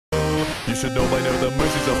You should know by now the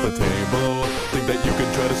mercy's off the table. Think that you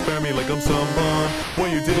can try to spare me like I'm someone.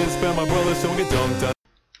 When you didn't spare my brother, so get dunked on.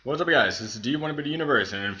 What's up, guys? This is Do You Want to Be the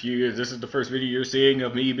Universe, and in a few years, this is the first video you're seeing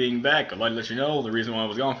of me being back. I'd like to let you know the reason why I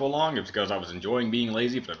was gone for long is because I was enjoying being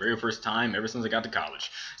lazy for the very first time ever since I got to college.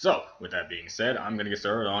 So, with that being said, I'm going to get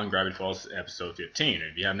started on Gravity Falls episode 15.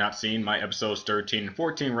 If you have not seen my episodes 13 and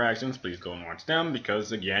 14 reactions, please go and watch them,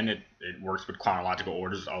 because again, it works with chronological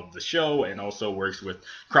orders of the show, and also works with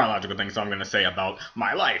chronological things I'm going to say about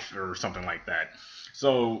my life, or something like that.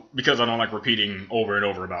 So, because I don't like repeating over and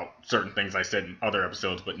over about certain things I said in other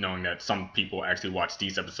episodes, but knowing that some people actually watch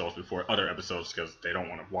these episodes before other episodes because they don't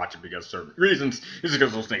want to watch it because of certain reasons, is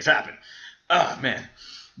because those things happen. Man.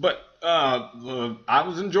 But, I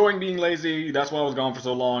was enjoying being lazy. That's why I was gone for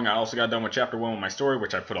so long. I also got done with chapter 1 of my story,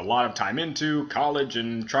 which I put a lot of time into, college,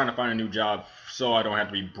 and trying to find a new job so I don't have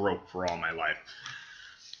to be broke for all my life.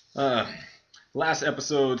 Last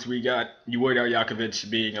episodes, we got Yuida Yakovich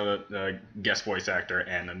being a guest voice actor,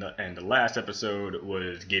 and the last episode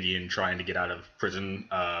was Gideon trying to get out of prison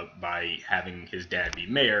by having his dad be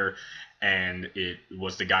mayor, and it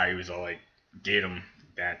was the guy who was all like, get him,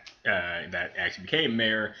 that actually became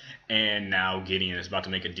mayor, and now Gideon is about to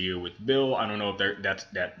make a deal with Bill. I don't know if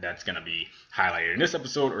that's going to be highlighted in this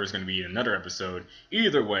episode or it's going to be in another episode.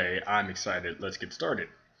 Either way, I'm excited. Let's get started.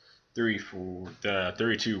 3,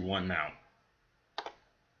 2, 1 now.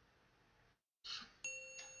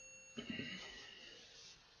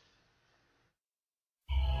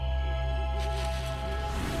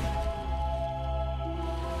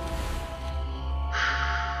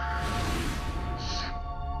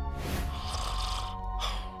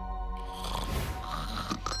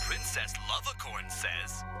 Mabelcorn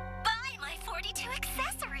says, buy my 42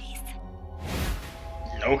 accessories.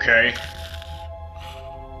 Okay.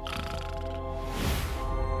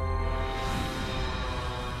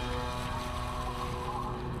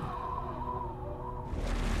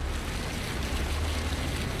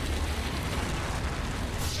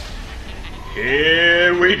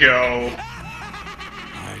 Here we go.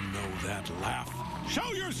 I know that laugh.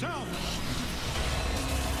 Show yourself.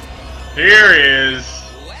 Here he is.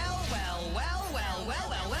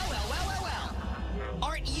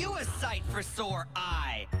 Aren't you a sight for sore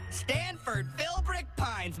eye? Stanford Philbrick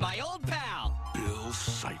Pines, my old pal. Bill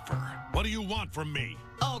Cipher. What do you want from me?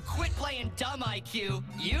 Oh, quit playing dumb, IQ.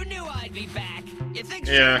 You knew I'd be back. You think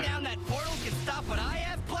Yeah. shutting down that portal can stop what I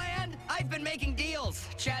have planned? I've been making deals,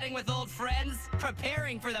 chatting with old friends,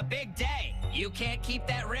 preparing for the big day. You can't keep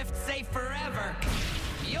that rift safe forever.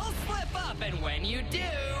 You'll slip up, and when you do...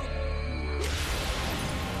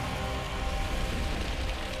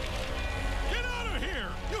 Get out of here!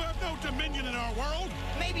 You have no dominion in our world!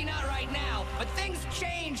 Maybe not right now, but things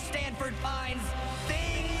change, Stanford Pines. Things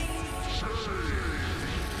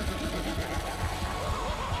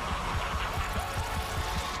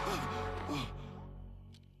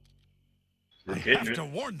I have to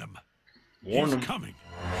warn them. Warn He's them. coming.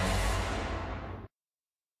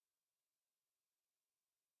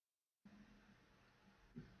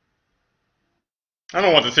 I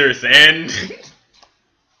don't want the series to end.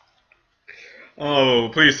 Oh,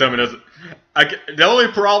 please tell me this. The only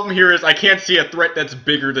problem here is I can't see a threat that's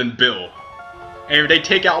bigger than Bill. And if they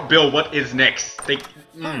take out Bill, what is next?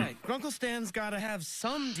 Alright, Grunkle Stan's gotta have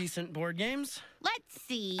some decent board games. Let's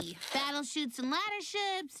see. Battle Shoots and Ladder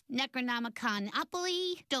Ships,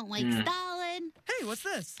 Necronomiconopoly, Don't Like Stalin. Hey, what's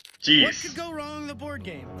this? Jeez. What could go wrong, the board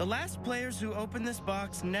game? The last players who opened this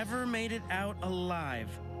box never made it out alive.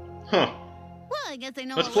 Huh. Well, I guess I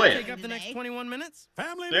know Let's what play we're it. Take up the next today. 21 minutes?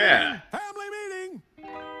 Family Yeah. meeting! Family meeting!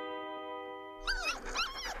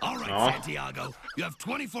 All right, Aw. Santiago. You have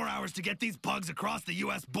 24 hours to get these pugs across the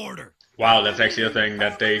U.S. border. Wow, that's actually a thing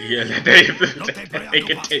that they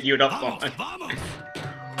continued up Vamos, on. vamos.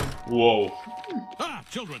 Whoa. Ah,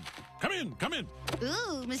 children, come in, come in.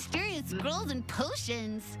 Ooh, mysterious scrolls and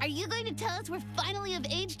potions. Are you going to tell us we're finally of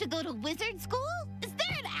age to go to wizard school? Is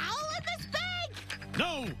there an owl in this bag?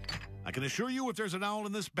 No, I can assure you if there's an owl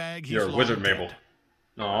in this bag, he's You're a long wizard, dead. Mabel.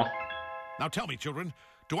 Aw. Now tell me, children,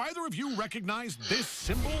 do either of you recognize this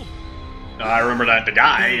symbol? I remember that, the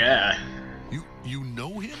guy, yeah. You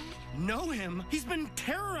know him? Know him? He's been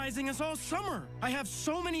terrorizing us all summer. I have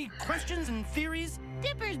so many questions and theories.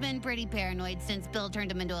 Dipper's been pretty paranoid since Bill turned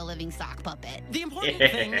him into a living sock puppet. The important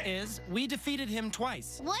thing is, we defeated him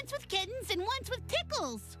twice. Once with kittens and once with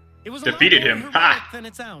tickles. It was Defeated a lot him. more Ha! heroic than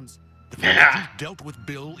it sounds. The fact that you dealt with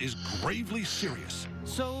Bill is gravely serious.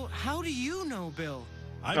 So, how do you know Bill?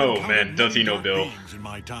 I've Oh, encountered man, does he many know dark Bill? beings in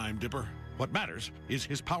my time, Dipper. What matters is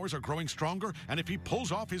his powers are growing stronger, and if he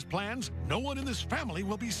pulls off his plans, no one in this family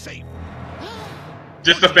will be safe.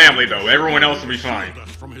 Just the family, though. Everyone else will be fine. Shield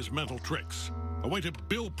us from his mental tricks. A way to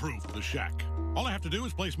bill-proof the shack. All I have to do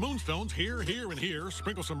is place moonstones here, here, and here,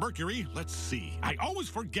 sprinkle some mercury. Let's see. I always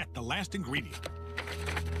forget the last ingredient.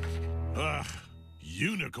 Ugh,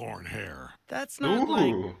 unicorn hair. That's not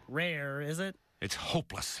Ooh. like rare, is it? It's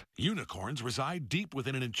hopeless. Unicorns reside deep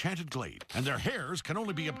within an enchanted glade, and their hairs can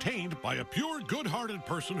only be obtained by a pure, good-hearted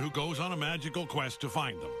person who goes on a magical quest to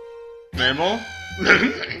find them. Mabel?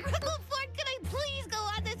 Mabelcorn, can I please go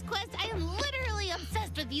on this quest? I am literally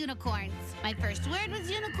obsessed with unicorns. My first word was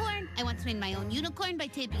unicorn. I once made my own unicorn by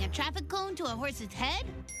taping a traffic cone to a horse's head.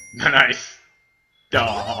 Nice. Even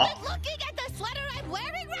Aww. looking at the sweater I'm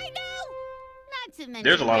wearing right now? Not to mention,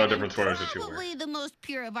 There's a lot of that different I'm sweaters that you wear. Probably the most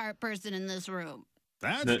pure of art person in this room.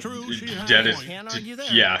 That's true. She has That a is, point. Can't argue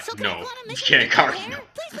there. yeah, So can I no. go on a You mission can't to get argue. hair?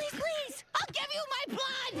 Please, please, please! I'll give you my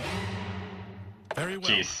blood! Very well,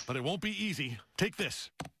 Jeez. but it won't be easy. Take this.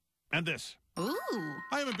 And this. Ooh.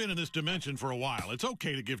 I haven't been in this dimension for a while. It's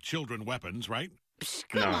okay to give children weapons, right? Psh,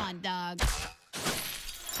 come No. on, dog. Ah!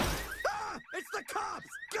 It's the cops!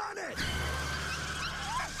 Gun it!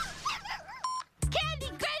 Candy,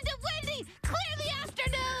 Grand and Wendy, clear the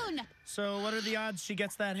afternoon! So what are the odds she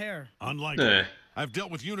gets that hair? Unlikely. Eh. I've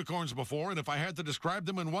dealt with unicorns before, and if I had to describe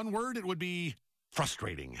them in one word, it would be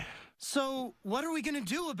frustrating. So what are we gonna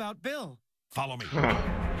do about Bill? Follow me.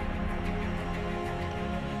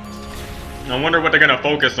 I wonder what they're gonna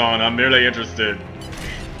focus on. I'm merely interested.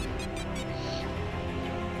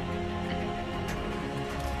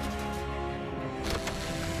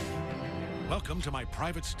 Welcome to my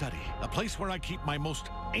private study, a place where I keep my most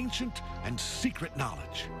ancient and secret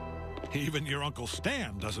knowledge. Even your Uncle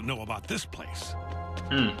Stan doesn't know about this place.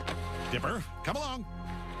 Dipper, come along.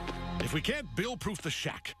 If we can't bill-proof the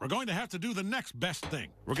shack, we're going to have to do the next best thing.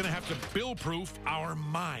 We're going to have to bill-proof our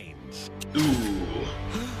minds. Ooh.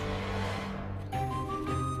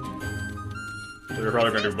 So they're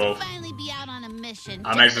probably gonna do both. Finally be out on a mission.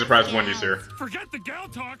 I'm Just actually surprised us Wendy's here. gals. Forget the gal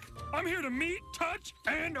talk. I'm here to meet, touch,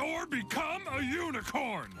 and or become a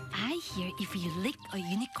unicorn. I hear if you lick a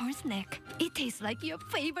unicorn's neck, it tastes like your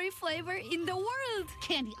favorite flavor in the world.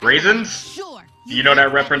 Candy, Raisins? I'm sure. You know that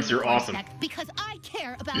like reference? You're unicorn awesome. snack Because I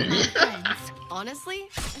care about my friends. Honestly,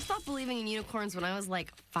 I stopped believing in unicorns when I was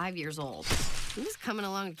like 5 years old. Who's coming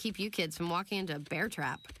along to keep you kids from walking into a bear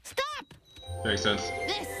trap? Stop! Makes sense.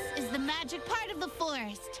 This is the magic part of the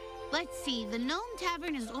forest. Let's see, the Gnome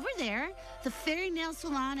Tavern is over there. The Fairy Nail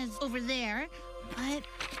Salon is over there. But it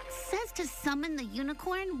says to summon the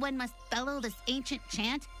unicorn, one must bellow this ancient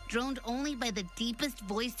chant, droned only by the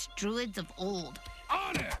deepest-voiced druids of old.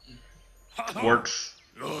 On it. Works.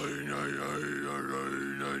 I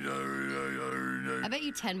bet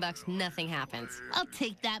you $10 nothing happens. I'll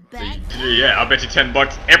take that bet. Yeah, I'll bet you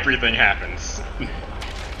 $10 everything happens.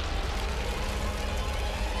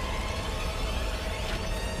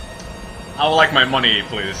 I would like my money,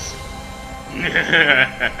 please.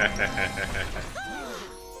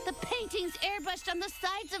 The paintings airbrushed on the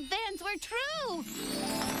sides of vans were true.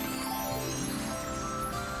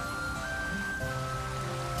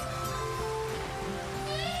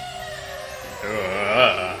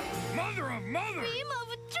 Mother of mother. Dream of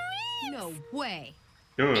a dream. No way.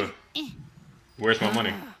 Ugh. Where's my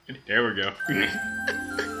money? There we go.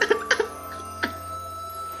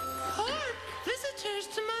 Hark! Visitors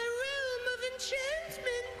to my realm of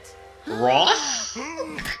enchantment! Ross? Oh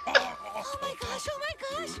my gosh, oh my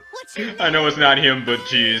gosh. What's your I know it's not him, but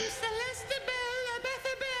jeez.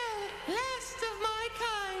 Last of my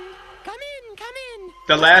kind. Come in.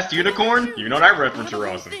 The last unicorn? You know that reference, you're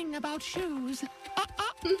One awesome. thing about shoes.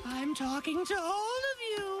 I'm talking to all of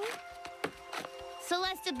you.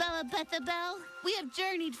 Celeste Bella Bethabel? We have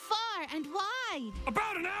journeyed far and wide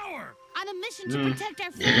About an hour. on a mission to protect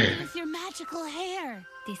our family with your magical hair.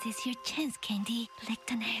 This is your chance, Candy. Lick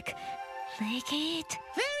the neck. Lick it.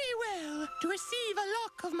 Very well. To receive a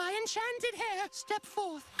lock of my enchanted hair, step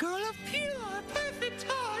forth, girl of pure, perfect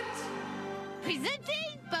heart.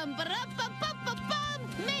 Presenting bum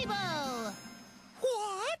Mabel.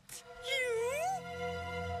 What? You?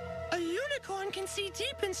 A unicorn can see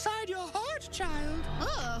deep inside your heart, child.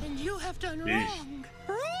 Oh. And you have done Yeesh. wrong.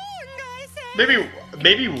 Wrong, I say.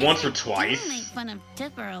 Maybe once or I do make twice. fun of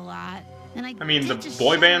Dipper a lot, and I mean, did the just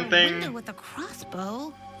boy shatter band a thing? window with a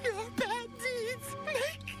crossbow. Your bad deeds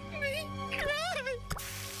make me cry.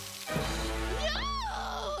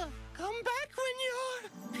 No! Come back when you're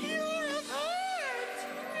pure of heart.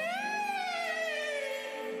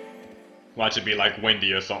 Watch it be like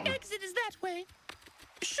Wendy or something. Exit is that way.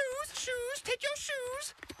 Shoes, take your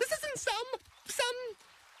shoes. This isn't some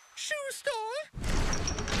shoe store.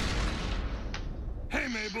 Hey,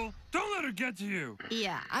 Mabel. Don't let her get to you.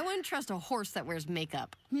 Yeah, I wouldn't trust a horse that wears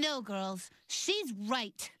makeup. No, girls. She's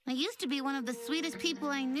right. I used to be one of the sweetest people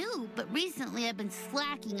I knew, but recently I've been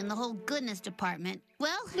slacking in the whole goodness department.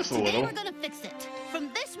 Well, today we're gonna fix it.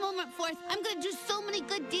 From this moment forth, I'm gonna do so many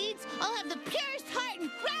good deeds, I'll have the purest heart in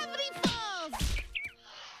Gravity Falls!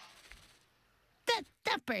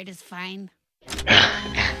 That bird is fine.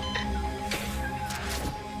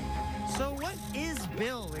 So what is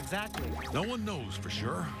Bill exactly? No one knows for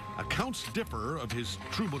sure. Accounts differ of his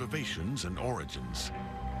true motivations and origins.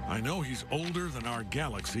 I know he's older than our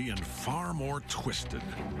galaxy and far more twisted.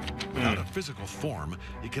 Without a physical form,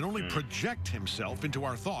 he can only project himself into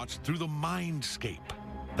our thoughts through the mindscape.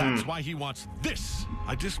 That's why he wants this.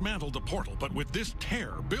 I dismantled the portal, but with this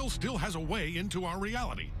tear, Bill still has a way into our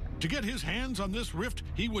reality. To get his hands on this rift,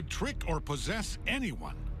 he would trick or possess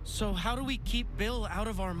anyone. So how do we keep Bill out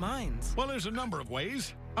of our minds? Well, there's a number of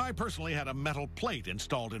ways. I personally had a metal plate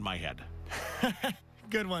installed in my head.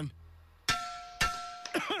 Good one.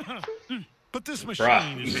 But this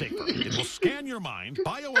machine is safer. It will scan your mind,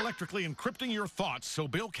 bioelectrically encrypting your thoughts so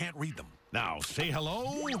Bill can't read them. Now, say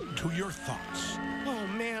hello to your thoughts. Oh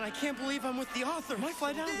man, I can't believe I'm with the author. Might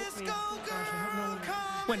fly down with me.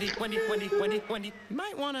 Wendy, you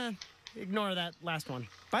might want to ignore that last one.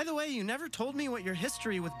 By the way, you never told me what your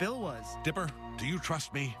history with Bill was. Dipper, do you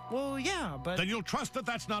trust me? Well, yeah, but... Then you'll trust that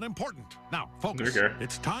that's not important. Now, focus. Okay.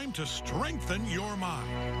 It's time to strengthen your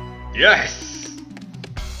mind. Yes!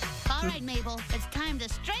 All right, Mabel, it's time to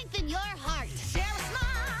strengthen your heart.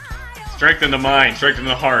 Strengthen the mind, strengthen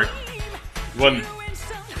the heart. When,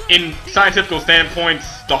 in scientific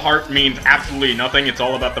standpoints, the heart means absolutely nothing. It's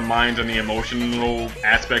all about the minds and the emotional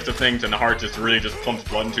aspects of things, and the heart just really just pumps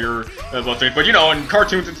blood into your bloodstream. But you know, in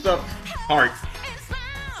cartoons and stuff, heart. Boom!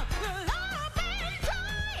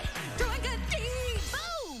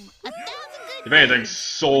 1,000 good If anything, deeds.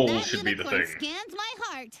 soul When that should be the unicorn thing. scans my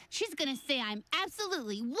heart, she's gonna say I'm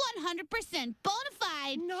absolutely 100% bona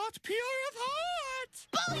fide. Not pure of heart.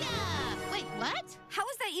 Booyah! Wait, what? How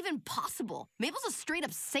is that even possible? Mabel's a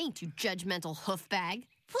straight-up saint, you judgmental hoofbag.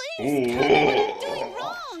 Please tell me what I'm doing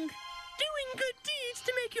wrong. Doing good deeds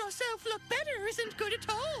to make yourself look better isn't good at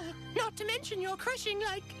all. Not to mention you're crushing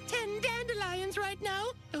like 10 dandelions right now.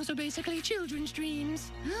 Those are basically children's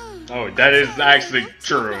dreams. Oh, that is actually It's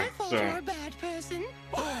true. not my fault you're So, a bad person.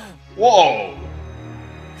 whoa!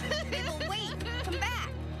 Mabel, wait! Come back!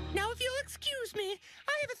 Now, if you'll excuse me,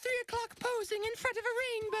 I have a 3 o'clock posing in front of a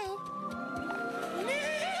rainbow.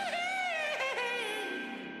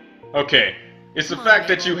 Okay. It's the fact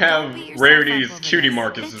that you have Rarity's cutie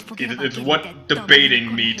mark it's what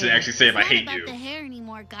debating me to actually say if I hate It's not you. about the hair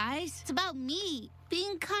anymore, guys. It's about me.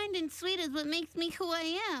 Being kind and sweet is what makes me who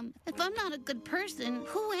I am. If I'm not a good person,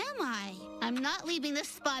 who am I? I'm not leaving this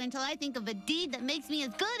spot until I think of a deed that makes me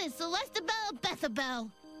as good as Celestabelle Bethabelle.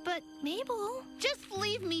 But, Mabel, just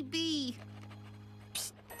leave me be.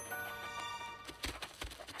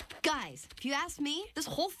 Guys, if you ask me, this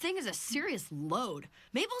whole thing is a serious load.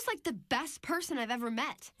 Mabel's like the best person I've ever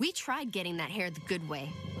met. We tried getting that hair the good way.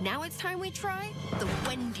 Now it's time we try the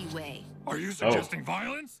Wendy way. Are you suggesting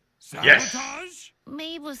violence? Yes. Sabotage?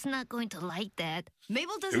 Mabel's not going to like that.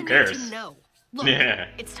 Mabel doesn't need cares? to know. Look, Yeah.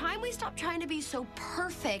 it's time we stop trying to be so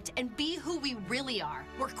perfect and be who we really are.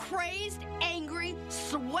 We're crazed, angry,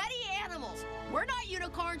 sweaty animals. We're not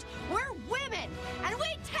unicorns, we're women, and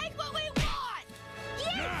we take what we want!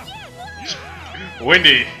 Yes, yes!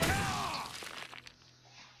 Wendy.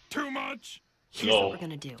 Too much? Here's what we're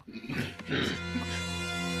gonna do.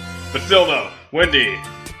 But still though, Wendy.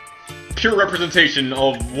 Pure representation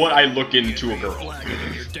of what I look into a girl.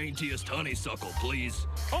 Your daintiest honeysuckle, please.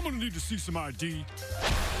 I'm gonna need to see some ID.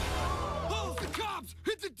 Oh, the cops!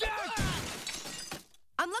 Hit the deck!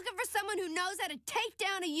 I'm looking for someone who knows how to take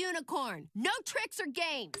down a unicorn. No tricks or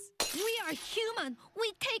games. We are human.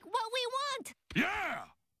 We take what we want. Yeah!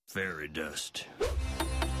 Fairy dust.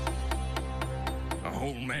 A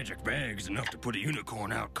whole magic bag's enough to put a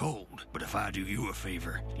unicorn out cold. But if I do you a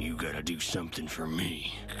favor, you gotta do something for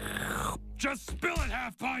me. Just spill it,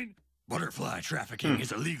 half-pint! Butterfly trafficking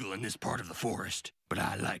is illegal in this part of the forest. But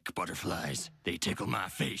I like butterflies. They tickle my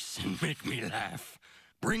face and make me laugh.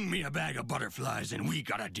 Bring me a bag of butterflies and we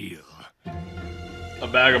got a deal. A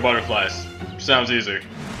bag of butterflies. Sounds easy.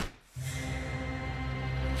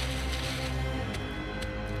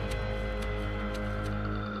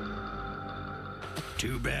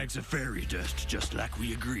 2 bags of fairy dust, just like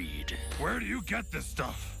we agreed. Where do you get this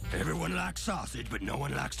stuff? Everyone likes sausage, but no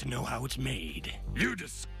one likes to know how it's made. You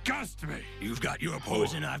disgust me. You've got your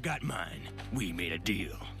poison, I've got mine. We made a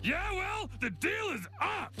deal. Yeah, well, the deal is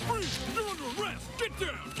up. Freeze, you're under arrest. Get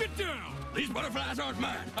down, get down. These butterflies aren't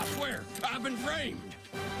mine, I swear. I've been framed.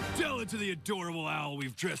 Tell it to the adorable owl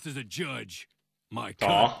we've dressed as a judge. My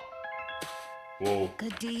Aw. cunt. Whoa.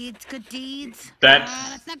 Good deeds, good deeds. That's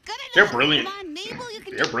That's not good enough. they're brilliant. Come on, Mabel, you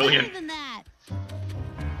can They're do brilliant. better than that.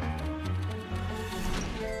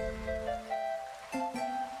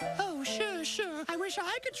 Oh, sure. I wish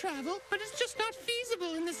I could travel, but it's just not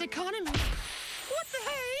feasible in this economy. What the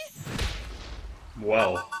hey?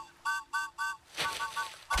 Well.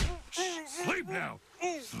 Sleep now.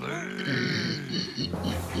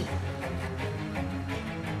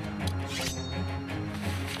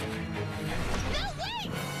 No,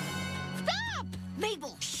 wait! Stop!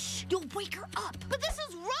 Mabel, shh! You'll wake her up. But this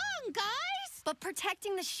is wrong, guys! But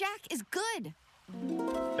protecting the shack is good.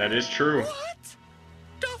 That is true. What?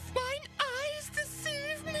 Doth mine eyes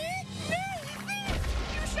deceive me? Nay, thief!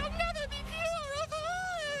 You shall never be pure of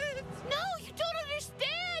heart! No, you don't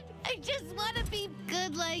understand! I just want to be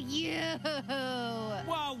good like you!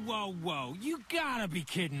 Whoa. You gotta be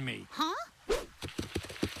kidding me. Huh?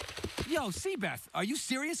 Yo, Seabeth, are you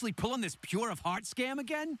seriously pulling this pure of heart scam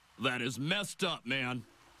again? That is messed up, man.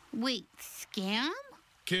 Wait, scam?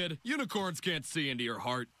 Kid, unicorns can't see into your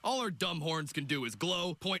heart. All our dumb horns can do is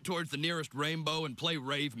glow, point towards the nearest rainbow, and play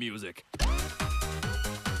rave music.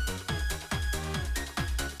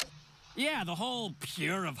 Yeah, the whole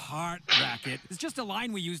pure of heart racket is just a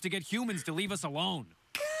line we use to get humans to leave us alone.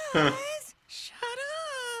 Guys, shut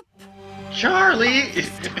up! Charlie!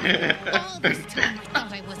 All this time I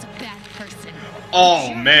thought I was a bad person.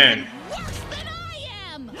 Oh, man. Worse than I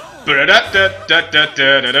am! Relax, okay?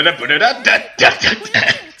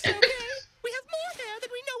 We have more hair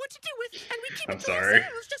than we know what to do with, and we keep I'm it to sorry.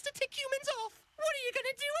 ourselves just to tick humans off. What are you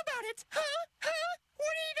gonna do about it? Huh?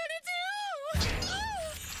 What are you gonna do?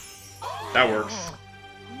 That works.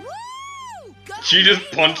 Woo! Go She just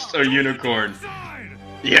Mabel! punched a unicorn.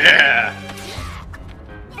 Yeah!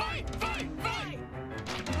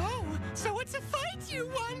 Oh, so it's a fight you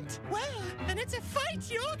want? Well, then it's a fight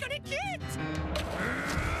you're gonna get.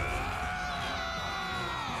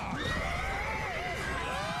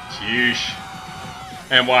 Sheesh.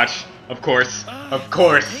 And watch. Of course. Of It's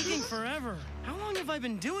course. taking forever. How long have I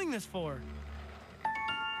been doing this for?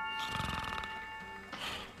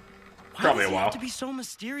 Why Probably does a he while. have to be so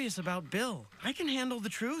mysterious about Bill? I can handle the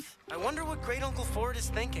truth. I wonder what Great Uncle Ford is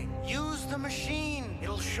thinking. Use the machine.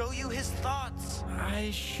 It'll show you his thoughts.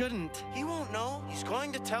 I shouldn't. He won't know. He's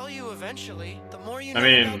going to tell you eventually. The more you know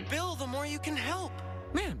about Bill, the more you can help.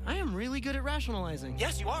 Man, I am really good at rationalizing.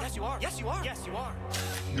 Yes, you are. Yes, you are. Yes, you are. Yes, you are.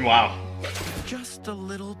 Wow. Just a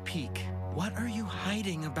little peek. What are you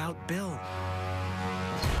hiding about Bill?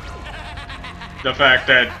 The fact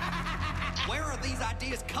that Where are these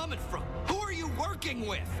ideas coming from? Who are you working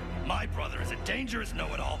with? My brother is a dangerous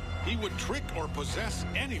know-it-all. He would trick or possess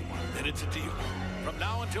anyone, then it's a deal. From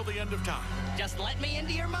now until the end of time. Just let me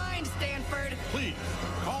into your mind, Stanford. Please,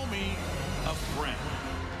 call me a friend.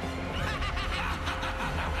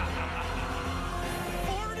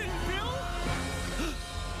 Ford and Bill?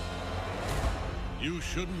 You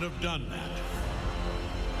shouldn't have done that.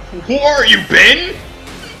 who are you, Ben?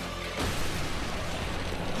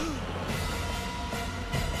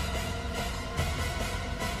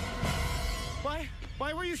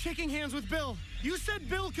 Why were you shaking hands with Bill? You said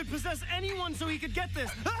Bill could possess anyone so he could get this.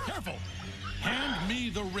 Careful! Hand me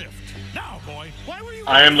the rift. Now, boy. Why were you?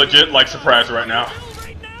 I am legit like surprised right now. Bill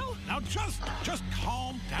right now? Now just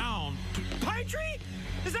calm down. Pine Tree?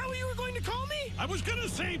 Is that what you were going to call me? I was gonna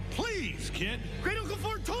say please, kid. Great Uncle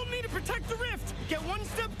Ford told me to protect the rift. Get one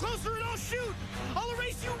step closer and I'll shoot. I'll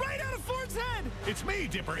erase you right out of Ford's head. It's me,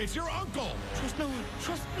 Dipper. It's your uncle. Trust no one.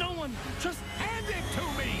 Trust no one. Just Hand it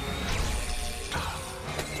to me.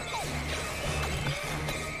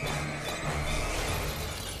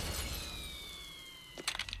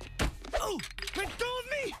 oh, let go of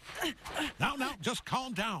me. Now, just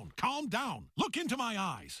calm down. Calm down. Look into my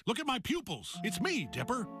eyes. Look at my pupils. It's me,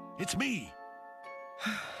 Dipper. It's me.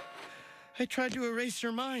 I tried to erase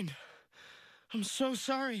your mind. I'm so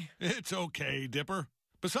sorry. It's okay, Dipper.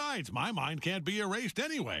 Besides, my mind can't be erased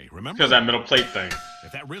anyway, remember? Because that middle plate thing.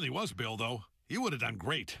 If that really was Bill, though, you would have done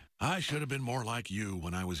great. I should have been more like you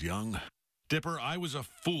when I was young. Dipper, I was a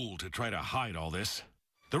fool to try to hide all this.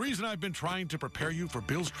 The reason I've been trying to prepare you for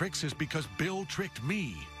Bill's tricks is because Bill tricked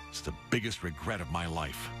me. It's the biggest regret of my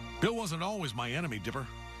life. Bill wasn't always my enemy, Dipper.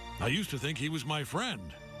 I used to think he was my friend.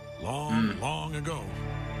 Long ago,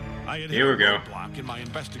 I had hit Here a we go. roadblock in my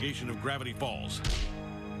investigation of Gravity Falls.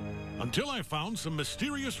 Until I found some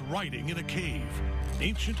mysterious writing in a cave.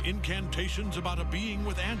 Ancient incantations about a being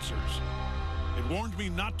with answers. It warned me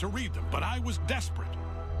not to read them, but I was desperate.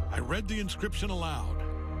 I read the inscription aloud,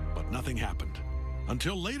 but nothing happened.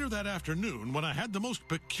 Until later that afternoon when I had the most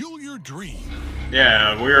peculiar dream.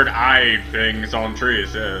 Yeah, weird eye things on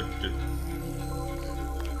trees.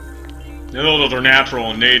 Those are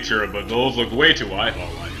natural in nature, but those look way too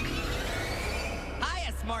eyeball-like.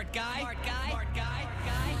 Hiya, smart guy.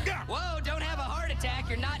 Whoa, don't have a heart attack.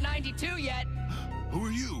 You're not 92 yet. Who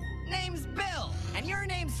are you? Name's Bill, and your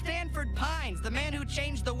name's Stanford Pines, the man who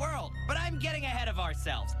changed the world. But I'm getting ahead of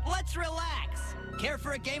ourselves. Let's relax. Care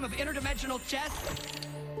for a game of interdimensional chess?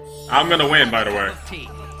 I'm gonna win, by the way.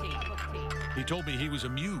 He told me he was a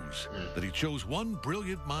muse, that he chose one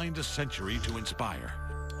brilliant mind a century to inspire.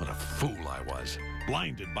 What a fool I was,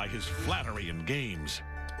 blinded by his flattery and games.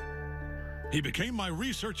 He became my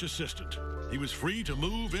research assistant. He was free to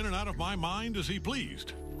move in and out of my mind as he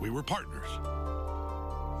pleased. We were partners.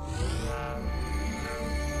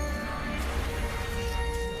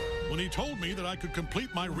 When he told me that I could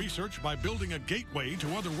complete my research by building a gateway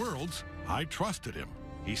to other worlds, I trusted him.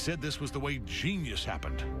 He said this was the way genius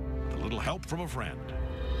happened, with a little help from a friend.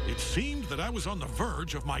 It seemed that I was on the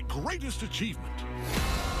verge of my greatest achievement.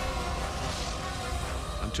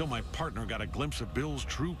 Until my partner got a glimpse of Bill's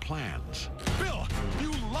true plans. Bill,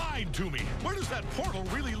 you lied to me. Where does that portal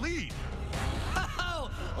really lead? Oh,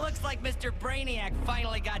 looks like Mr. Brainiac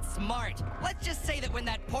finally got smart. Let's just say that when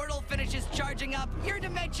that portal finishes charging up, your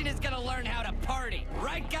dimension is gonna learn how to party.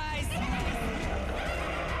 Right, guys?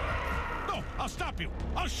 No, I'll stop you.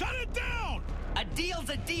 I'll shut it down! A deal's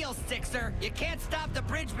a deal, Sixer. You can't stop the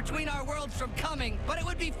bridge between our worlds from coming, but it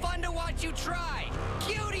would be fun to watch you try.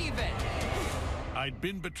 Cute even. I'd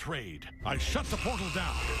been betrayed. I shut the portal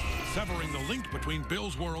down, severing the link between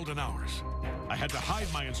Bill's world and ours. I had to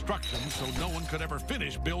hide my instructions so no one could ever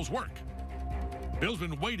finish Bill's work. Bill's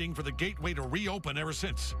been waiting for the gateway to reopen ever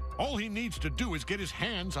since. All he needs to do is get his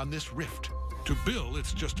hands on this rift. To Bill,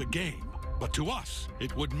 it's just a game. But to us,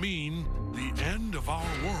 it would mean the end of our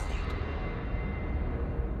world.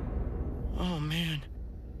 Oh, man.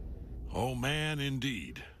 Oh, man,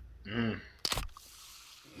 indeed.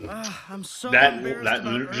 I'm so That embarrassed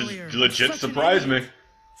about earlier. legit surprised me.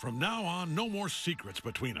 From now on, no more secrets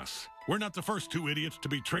between us. We're not the first two idiots to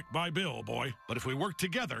be tricked by Bill, boy. But if we work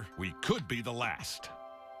together, we could be the last.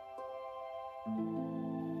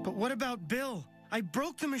 But what about Bill? I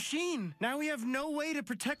broke the machine. Now we have no way to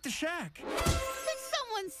protect the shack. Did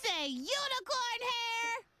someone say unicorn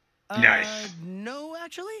hair? Nice. No,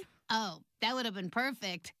 actually. Oh, that would have been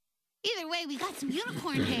perfect. Either way, we got some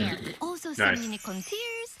unicorn hair. Also some Nice. unicorn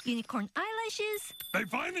tears, unicorn eyelashes. They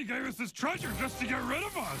finally gave us this treasure just to get rid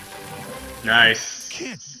of us. Nice.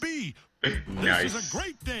 Can't be. Nice. This is a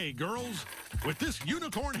great day, girls. With this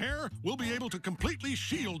unicorn hair, we'll be able to completely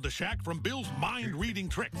shield the shack from Bill's mind-reading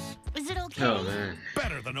tricks. Is it okay? Oh, man.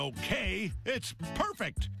 Better than okay. It's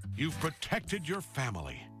perfect. You've protected your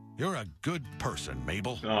family. You're a good person,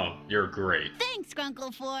 Mabel. Oh, you're great. Thanks,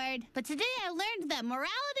 Grunkle Ford. But today I learned that morality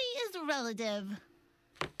is relative.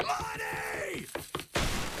 Money!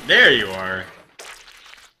 There you are.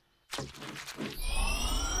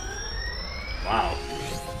 Wow.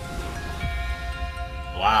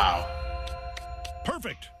 Wow.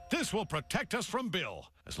 Perfect. This will protect us from Bill.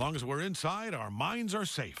 As long as we're inside, our minds are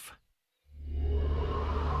safe.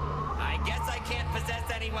 I guess I can't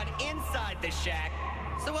possess anyone inside the shack,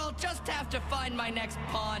 so I'll just have to find my next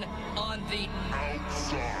pawn on the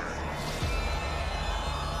outside.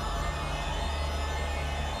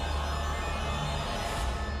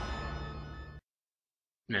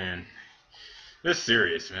 Man. This is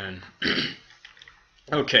serious, man.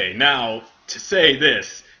 Okay, now, to say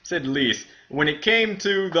this, said the least, when it came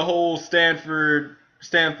to the whole Stanford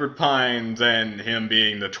Pines and him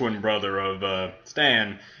being the twin brother of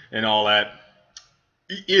Stan and all that,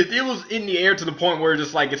 it was in the air to the point where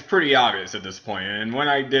just like it's pretty obvious at this point. And when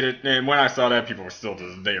I did it, and when I saw that, people were still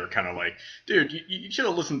just, they were kind of like, dude, you should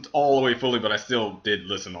have listened all the way fully. But I still did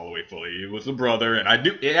listen all the way fully. It was a brother, and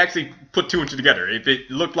it actually put two and two together. If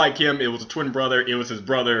it looked like him, it was a twin brother. It was his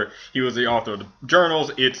brother. He was the author of the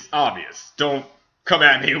journals. It's obvious. Don't come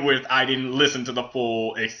at me with I didn't listen to the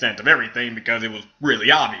full extent of everything, because it was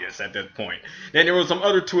really obvious at that point. Then there was some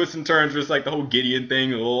other twists and turns, just like the whole Gideon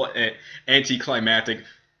thing, a little anticlimactic,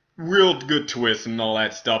 real good twists and all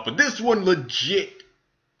that stuff. But this one legit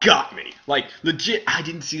got me. Like, legit, I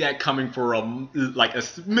didn't see that coming for a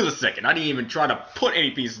millisecond. I didn't even try to put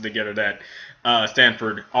any pieces together that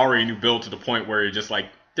Stanford already knew Bill, to the point where he just like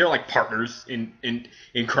they're like partners in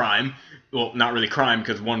crime. Well, not really crime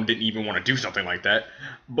because one didn't even want to do something like that.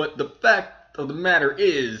 But the fact of the matter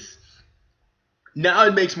is, now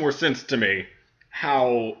it makes more sense to me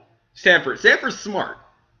how Sanford's smart.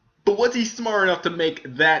 But was he smart enough to make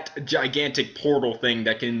that gigantic portal thing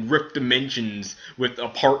that can rift dimensions with a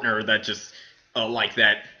partner that just like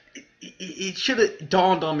that? It should have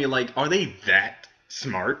dawned on me, like, are they that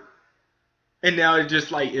smart? And now it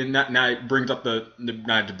just like, and now it brings up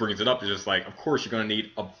it brings it up. It's just like, of course you're gonna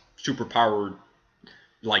need a superpowered,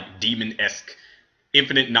 like demon-esque,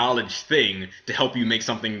 infinite knowledge thing to help you make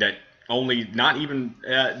something that only not even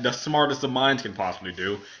the smartest of minds can possibly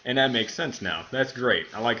do. And that makes sense now. That's great.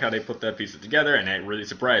 I like how they put that piece together, and that really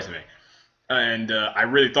surprised me. And I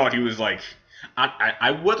really thought he was like,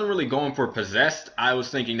 I wasn't really going for possessed. I was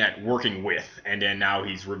thinking that working with, and then now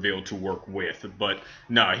he's revealed to work with. But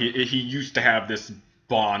no, he used to have this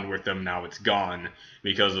bond with them. Now it's gone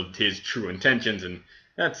because of his true intentions, and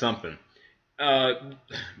that's something.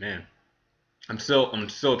 Man, I'm still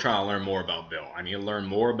trying to learn more about Bill. I need to learn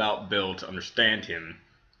more about Bill to understand him.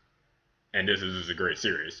 And this is a great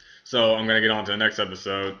series. So I'm gonna get on to the next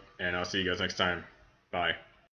episode, and I'll see you guys next time. Bye.